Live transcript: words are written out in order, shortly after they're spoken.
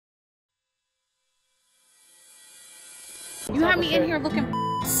You have me in here looking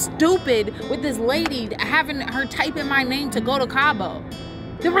stupid with this lady having her type in my name to go to Cabo.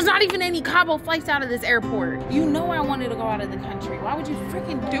 There was not even any Cabo flights out of this airport. You know I wanted to go out of the country. Why would you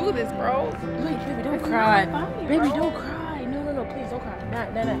freaking do this, bro? Wait, baby, don't cry. Baby, don't cry. No, please don't cry.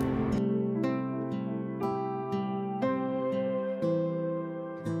 Nah.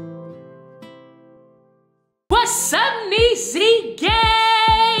 What's up, Ezee gang?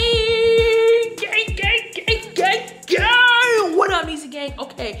 What up, Ezee gang?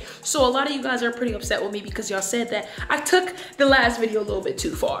 Okay, so a lot of you guys are pretty upset with me because y'all said that I took the last video a little bit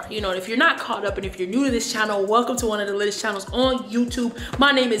too far. You know, and if you're not caught up and if you're new to this channel, welcome to one of the latest channels on YouTube.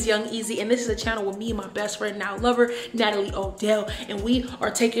 My name is Young Ezee, and this is a channel with me and my best friend, now lover, Natalie.odell, and we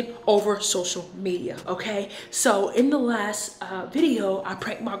are taking over social media, okay? So in the last video, I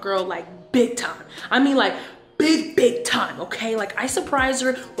pranked my girl like big time. I mean like big time, okay? Like I surprised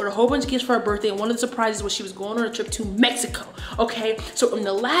her with a whole bunch of gifts for her birthday, and one of the surprises was she was going on a trip to Mexico, okay? So in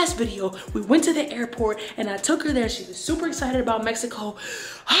the last video, we went to the airport and I took her there. She was super excited about Mexico.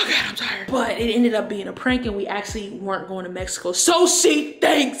 Oh God, I'm tired. But it ended up being a prank and we actually weren't going to Mexico. So she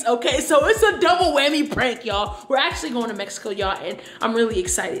thinks, okay? So it's a double whammy prank, y'all. We're actually going to Mexico, y'all, and I'm really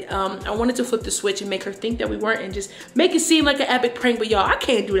excited. I wanted to flip the switch and make her think that we weren't and just make it seem like an epic prank, but y'all, I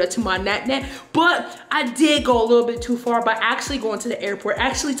can't do that to my nat. But I did go a little bit too far by actually going to the airport,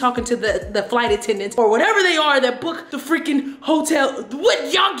 actually talking to the flight attendants or whatever they are that booked the freaking hotel.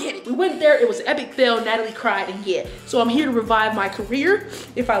 What, y'all get it? We went there, it was an epic fail, Natalie cried, and yeah. So I'm here to revive my career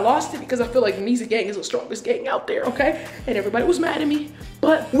if I lost it, because I feel like the Ezee gang is the strongest gang out there, okay? And everybody was mad at me.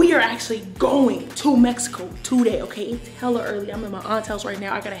 But we are actually going to Mexico today, okay? It's hella early. I'm in my aunt's house right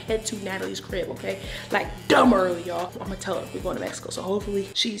now. I gotta head to Natalie's crib, okay? Like dumb early, y'all. I'm gonna tell her we're going to Mexico, so hopefully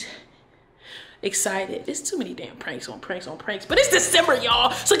she's excited. It's too many damn pranks on pranks, but it's December,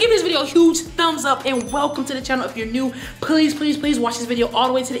 y'all. So give this video a huge thumbs up and welcome to the channel. If you're new, please watch this video all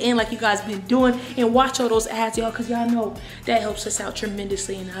the way to the end like you guys been doing, and watch all those ads, y'all, because y'all know that helps us out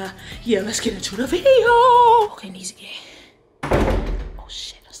tremendously. And yeah, let's get into the video. Okay, Ezee gang. Oh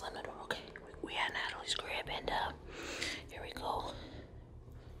shit, I slammed the door. Okay, we at Natalie's crib, and here we go.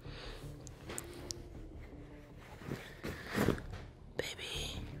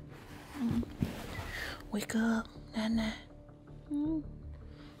 Wake up, Nana.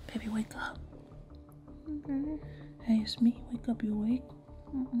 Baby, wake up. Hey, it's me. Wake up, you awake?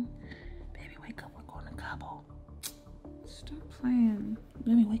 Baby, wake up. We're going to Cabo. Stop playing.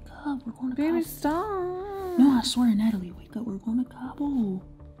 Baby, wake up. We're going to Cabo. Baby, stop. No, I swear, Natalie, wake up. We're going to Cabo.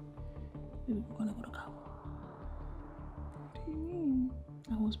 Baby, we're going to go to Cabo. What do you mean?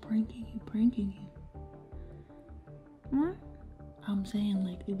 I was pranking you. What? I'm saying,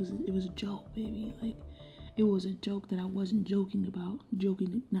 like, it was a joke, baby. Like, it was a joke that I wasn't joking about.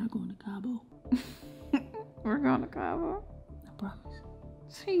 Joking, not going to Cabo. We're going to Cabo? I promise.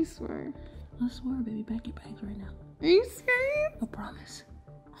 So you swear? I swear, baby. Pack your bags right now. Are you serious? I promise.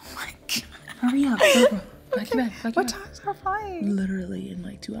 Oh my God. Hurry up. Pack your bag. What time's our flight? Literally in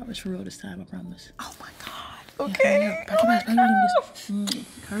like 2 hours for real this time, I promise. Oh my God. Okay. Yeah, pack your bags.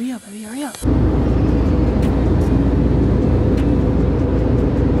 Hurry up, baby. Hurry up.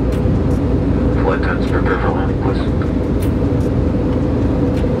 Flight attendants, prepare for landing, please.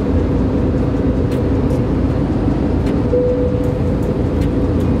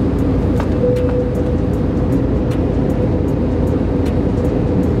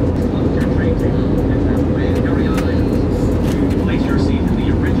 Place your seat in the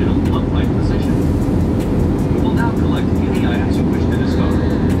original upright position. We will now collect any items you wish to discard.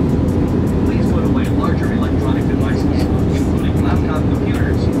 Please put away larger electronic devices, including laptop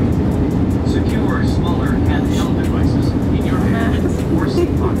computers. Secure smaller handheld devices in your hand or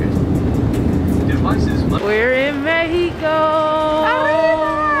seat pocket. Devices must... We're in Mexico.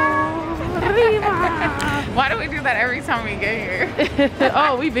 Why do we do that every time we get here?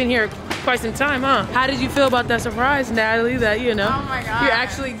 Oh, we've been here quite some time, huh? How did you feel about that surprise, Natalie, that, you know, Oh my God. you're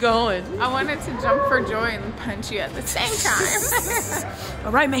actually going? I wanted to jump for joy and punch you at the same time.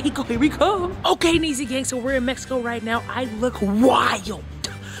 All right, Mexico, here we go. Okay, Ezee gang, so we're in Mexico right now. I look wild.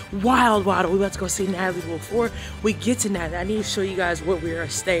 Wild. We're about to go see Natalie. Before we get to Natalie, I need to show you guys where we are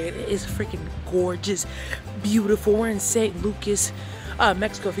staying. It is freaking gorgeous, beautiful. We're in St. Lucas,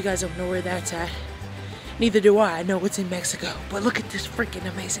 Mexico, if you guys don't know where that's at. Neither do I. I know it's in Mexico. But look at this freaking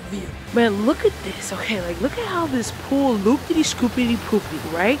amazing view. Man, look at this. Okay, like look at how this pool loopity scoopity poopy,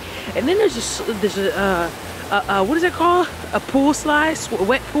 right? And then there's a what is that called? A pool slide,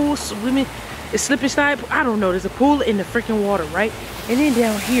 wet pool, swimming, a slip and slide. I don't know. There's a pool in the freaking water, right? And then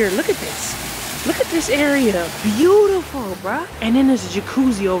down here, look at this. Look at this area. Beautiful, bruh. And then there's a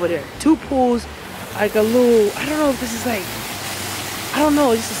jacuzzi over there. 2 pools, like a little, I don't know if this is like I don't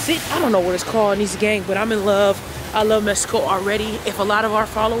know, it's a city. I don't know what it's called, Ezee gang, but I'm in love. I love Mexico already. If a lot of our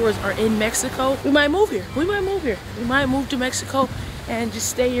followers are in Mexico, we might move here. We might move here. We might move to Mexico and just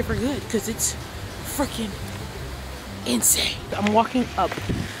stay here for good because it's freaking insane. I'm walking up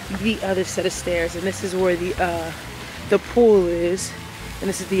the other set of stairs, and this is where the pool is, and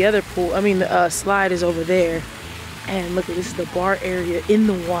this is the other pool. I mean, the slide is over there, and look at this is the bar area in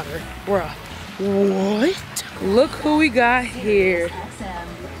the water. Bruh, what? Look who we got here.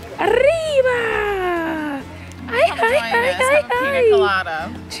 Arriba! Pina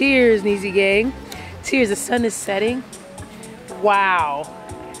colada. Cheers, Ezee gang. Cheers. The sun is setting. Wow.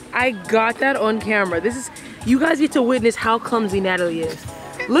 I got that on camera. This is, you guys get to witness how clumsy Natalie is.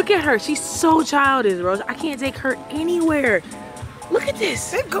 Look at her. She's so childish, Rose. I can't take her anywhere. Look at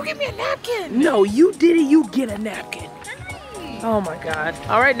this. Then go get me a napkin. No, you did it. You get a napkin. Oh my God.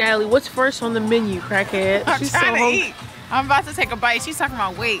 All right, Natalie, what's first on the menu, crackhead? I'm trying to eat. I'm about to take a bite. She's talking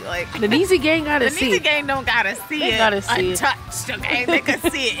about weight. Like the Ezee gang gotta see. The Ezee gang don't gotta see they it. Gotta see untouched, okay? They can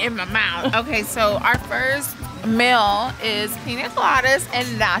see it in my mouth. Okay, so our first meal is pina coladas and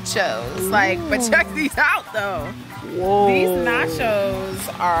nachos. Ooh. Like, but check these out though. Whoa. These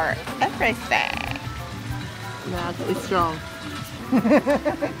nachos are everything. Nah, it's strong.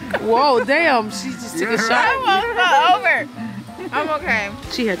 Whoa, damn! She just took a shot. I'm over. I'm okay.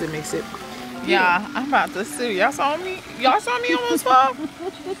 She had to mix it. Yeah, I'm about to sue. Y'all saw me? Y'all saw me almost fall?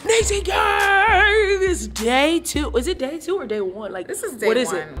 Ezee gang! It's day 2. Is it day 2 or day 1? Like, this is day 1. What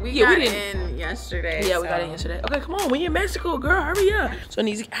is it? We got in yesterday. Yeah, we got in yesterday. Okay, come on. We in Mexico, girl. Hurry up. So,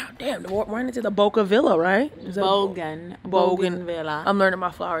 Ezee, oh, damn. We're running into the Boca Villa, right? Bogan Villa. I'm learning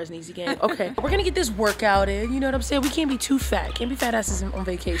my flowers, Ezee gang. Okay. We're going to get this workout in. You know what I'm saying? We can't be too fat. Can't be fat asses on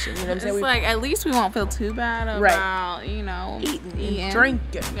vacation. You know what I'm saying? It's like, at least we won't feel too bad about, you know, eating and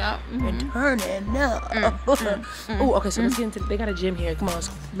drinking. Yep. And turning up. Oh, okay, so let's get into, they got a gym here. Come on, let's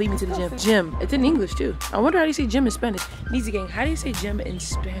lead me to the gym. Gym. It's in English too. I wonder how do you say gym in Spanish. Ezee gang, how do you say gym in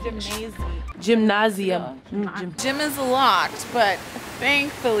Spanish? Gymnasium. Gym is locked, but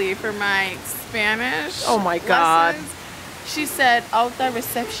thankfully for my Spanish lessons, she said alta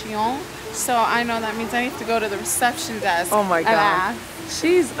recepcion. So I know that means I need to go to the reception desk. Oh my God.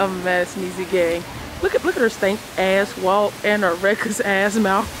 She's a mess, Ezee gang. Look at her stank ass walk and her reckless ass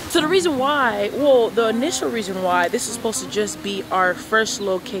mouth. So the reason why, well, the initial reason why this is supposed to just be our first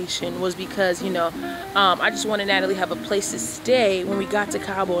location was because, you know, I just wanted Natalie to have a place to stay when we got to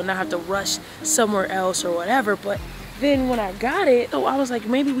Cabo and not have to rush somewhere else or whatever. But then when I got it, so I was like,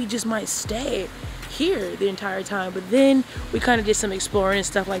 maybe we just might stay here the entire time. But then we kind of did some exploring and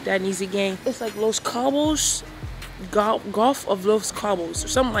stuff like that in Ezee gang. It's like Los Cabos, Golf of Los Cabos or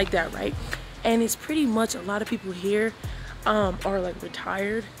something like that, right? And it's pretty much a lot of people here are like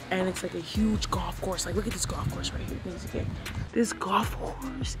retired, and it's like a huge golf course. Like, look at this golf course right here. This golf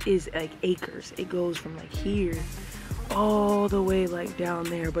course is like acres. It goes from like here all the way like down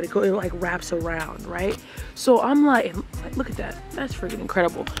there, but it like wraps around, right? So I'm like, look at that. That's freaking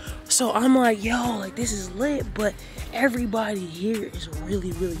incredible. So I'm like, yo, like this is lit, but everybody here is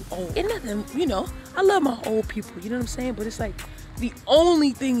really, really old. And nothing, you know, I love my old people, you know what I'm saying? But it's like, the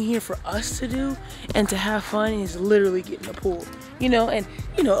only thing here for us to do and to have fun is literally get in the pool, you know. And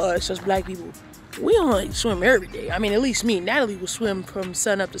you know, us black people, we don't like swim every day. I mean, at least me, Natalie will swim from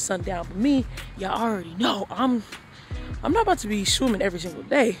sun up to sundown. For me, y'all already know I'm not about to be swimming every single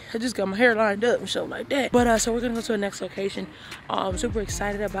day. I just got my hair lined up and stuff like that. But so we're gonna go to the next location. I'm super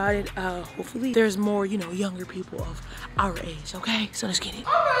excited about it. Hopefully there's more, you know, younger people of our age. Okay, so let's get it.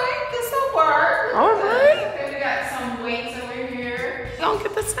 All right, this will work. All right. We got some weights over here. Don't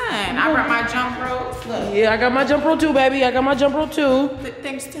get the 10. I brought my jump ropes. Look. Yeah, I got my jump rope too, baby. I got my jump rope too.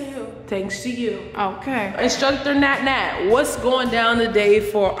 Thanks to you. Thanks to you. Okay. Instructor Nat, what's going down today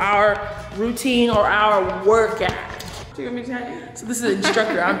for our routine or our workout? Do you want me to tell you? So this is an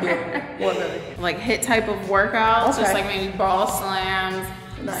instructor I'm dealing with. Like hit type of workouts, okay. Just like maybe ball slams,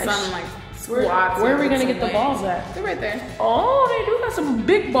 nice. Some like squats. Where are we gonna get the balls at? They're right there. Oh, they do got some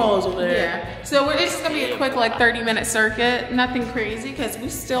big balls over there. Yeah. So it's just gonna be a quick like 30-minute circuit. Nothing crazy because we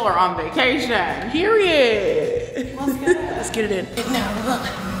still are on vacation. Period. Let's get it. Let's get it in. Now look.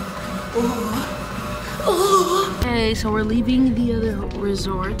 Hey, so we're leaving the other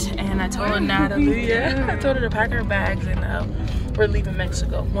resort, and I told Natalie, I told her to pack her bags, and we're leaving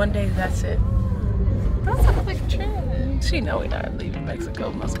Mexico. One day, that's it. That's a quick trip. She know we're not leaving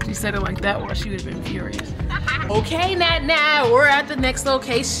Mexico. She said it like that, or she would have been furious. Okay, Nat, we're at the next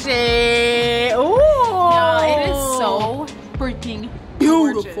location. Ooh, no, it is so freaking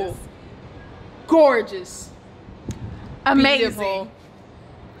beautiful, gorgeous, amazing. Beautiful.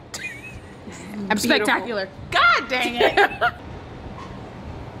 Spectacular. God dang it.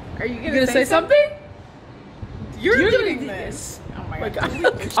 Are you gonna say something? You're doing this. Oh my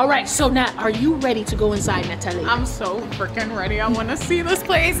god. All right, so now, are you ready to go inside, Natalie? I'm so freaking ready. I want to see this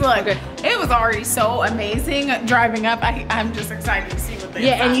place. Look, Okay. it was already so amazing driving up. I'm just excited to see what the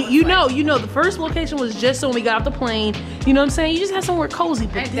Yeah, and inside you looks know, the first location was just when we got off the plane. You know what I'm saying? You just had somewhere cozy.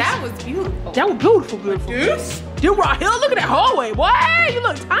 But like. And that was beautiful. that was beautiful. This? Dude, right here, look at that hallway. Boy, you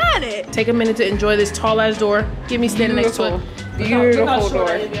look tiny. Take a minute to enjoy this tall ass door. Get me standing next to it. Beautiful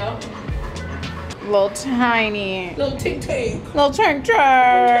door. Little tiny. Little tick tick. Little tink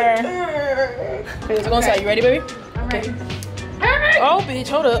tink. Okay, let's go inside. You ready, baby? I'm ready. Oh, bitch,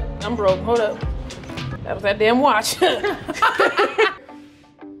 hold up. I'm broke. Hold up. That was that damn watch. Bro,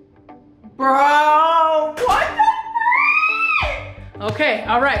 what the frick? Okay,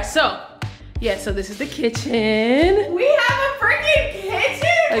 all right. So, yeah, so this is the kitchen. We have a freaking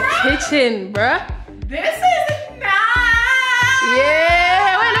kitchen, bro. A kitchen, bruh. This is nice.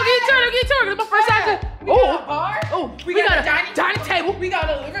 Yeah. Wait, look at you. It's my first time. We got a bar. Oh, We got a dining table. We got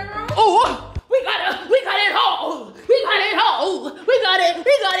a living room. Oh, we got it all. We got it all.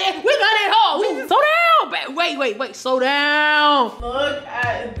 Slow down. Wait, slow down. Look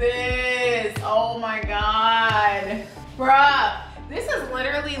at this. Oh my god. Bruh. This is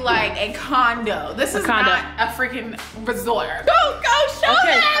literally like a condo. This is condo. not a freaking resort. Go, show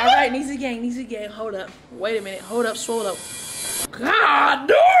Okay, them. all right, Neezy gang. Hold up. Wait a minute. Hold up, slow up. God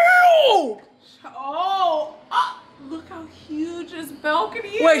damn! Oh, look how huge this balcony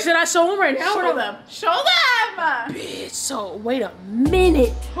is. Wait, should I show them right now? Show them. Show them. Bitch, so wait a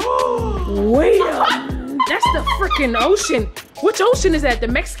minute. Wait a minute. That's the freaking ocean. Which ocean is that? The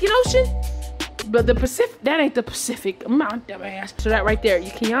Mexican Ocean? But the Pacific, that ain't the Pacific. Mount dumbass. So that right there,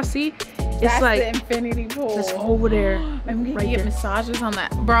 can y'all see? It's That's like the infinity pool. it's over there. I'm gonna right get there. massages on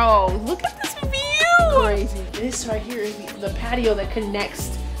that. Bro, look at this view. Crazy. This right here is the patio that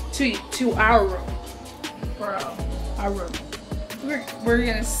connects to our room. Bro, our room. We're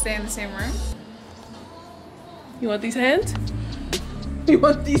gonna stay in the same room. You want these hands? You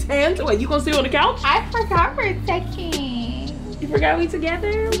want these hands? Wait, you gonna sit on the couch? I forgot for a second. You forgot we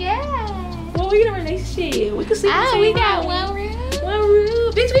together? Yeah. Well, we in a relationship. We can sleep in the same we got room. one room. One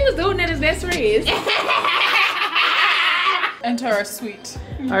room. Bitch, we was doing that as best friends. Enter our suite.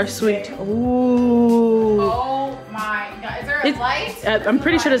 Our suite. Ooh. Oh my god. Is there a light? I'm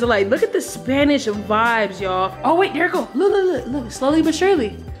pretty sure there's a light. Look at the Spanish vibes, y'all. Oh, wait, there it go. Look. Slowly but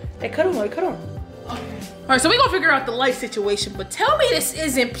surely. Hey, cut on. Okay. All right, so we're gonna figure out the light situation, but tell me this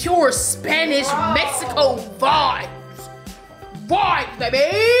isn't pure Spanish Mexico vibes. Vibes,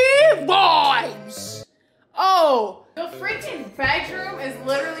 baby. Vibes. Oh. The freaking bedroom is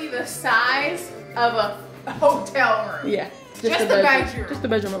literally the size of a hotel room. Yeah. Just the bedroom. Just the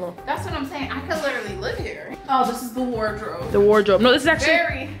bedroom alone. That's what I'm saying. I could literally live here. Oh, this is the wardrobe. The wardrobe. No, this is actually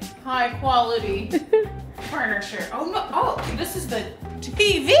Very high quality furniture. Oh no. Oh, this is the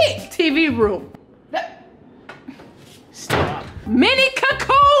TV room. Stop. Mini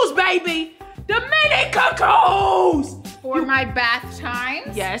cuckoos, baby. The mini cuckoos. For my bath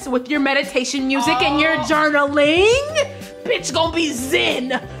times. Yes, with your meditation music and your journaling. Bitch gonna be zen.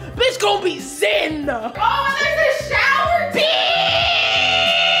 Bitch gonna be zen. Oh, there's a shower.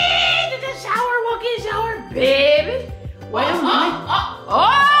 Bitch! The shower, walk-in shower, baby. Wait a minute.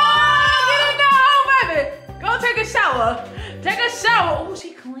 Get in there, baby. Go take a shower. Take a shower. Oh,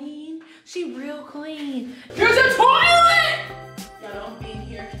 she clean. She real clean. There's a toilet. Y'all don't be in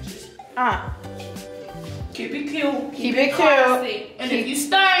here. Just keep it cute. Keep it classy. cute. And if you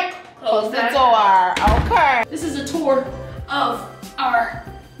stink, Close the door. Okay. This is a tour of our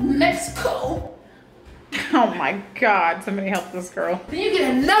Mexico. Oh my God! Somebody help this girl. Then you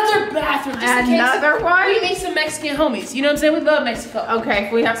get another bathroom. Just in case Another one? We meet some Mexican homies. You know what I'm saying? We love Mexico. Okay,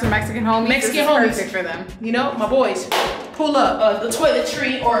 if we have some Mexican homies, Mexican this is homies. perfect for them. You know, my boys. Pull up the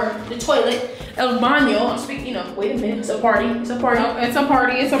toiletry or the toilet. El baño. I'm speaking, you know, wait a minute. It's a party. It's a party. Oh, it's a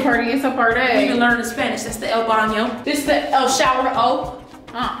party. It's a party. It's a party. You can learn the Spanish. That's the El baño. This is the El shower. Oh.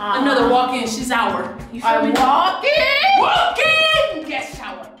 Another walk-in shower. You feel me? Walk-in! Guest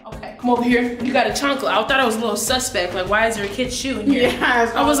shower. Okay, come over here. You got a chancla. I thought I was a little suspect. Like, why is there a kid's shoe in here?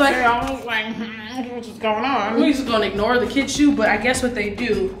 Yes, I was like, what's going on? we're just gonna ignore the kid's shoe, but I guess what they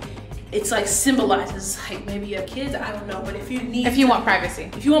do, it's like symbolizes like maybe a kid. I don't know, but if you want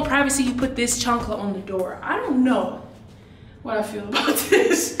privacy. If you want privacy, you put this chancla on the door. I don't know what I feel about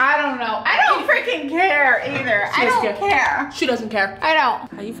this. I don't know. I don't freaking care either. I don't care. She doesn't care. I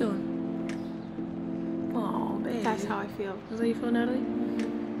don't. How you feeling? Oh, baby. That's how I feel. Is that how you feel, Natalie?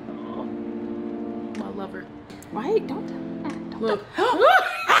 Oh, my lover. Why? Don't. Look.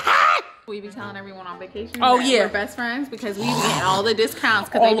 we be telling everyone on vacation. Oh, that yeah. we're best friends because we be getting all the discounts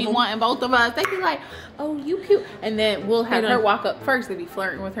because they be wanting both of us. They be like, "Oh, you cute," and then we'll have her walk up first. They be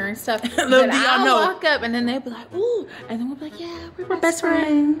flirting with her and stuff. Then I'll walk up, and then they'll be like, "Ooh," and then we'll be like, "Yeah, we're best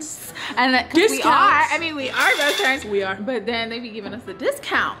friends." And we are. I mean, we are best friends. We are. But then they be giving us the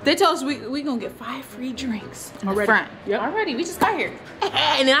discount. They told us we gonna get 5 free drinks already. Front. Yep. Already. We just got here.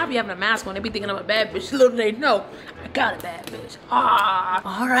 And then I'll be having a mask on. They be thinking I'm a bad bitch. Little they know, I got a bad bitch.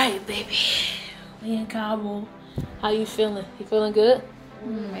 All right, baby. We in Kabul. How you feeling? You feeling good?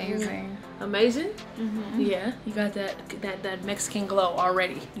 Amazing. Amazing? Mm-hmm. Yeah. You got that Mexican glow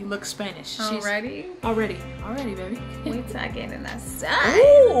already. You look Spanish. Already, baby. Wait till I get in the sun.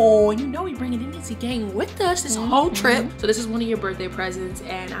 Oh, you know we bringing in Ezee gang with us this whole trip. So this is one of your birthday presents,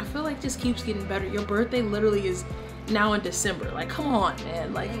 and I feel like it just keeps getting better. Your birthday literally is now in December. Like, come on,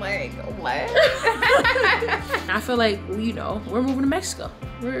 man. Like what? I feel like, you know, we're moving to Mexico.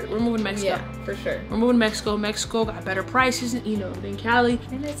 We're moving to Mexico. Yeah, for sure. We're moving to Mexico. Mexico got better prices, you know, than Cali.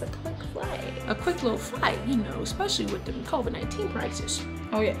 And it's a quick flight. A quick little flight, you know, especially with the COVID-19 prices.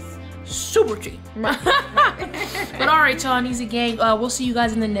 Oh yes. Super cheap. But all right, y'all, Ezee gang, we'll see you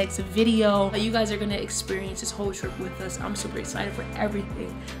guys in the next video. You guys are gonna experience this whole trip with us. I'm super excited for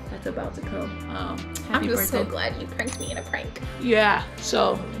everything that's about to come. Happy birthday. So glad you pranked me in a prank. Yeah,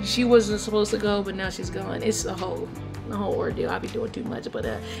 so she wasn't supposed to go, but now she's going. It's a whole ordeal. I'll be doing too much, but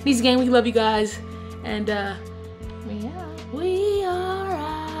Ezee gang, we love you guys, and we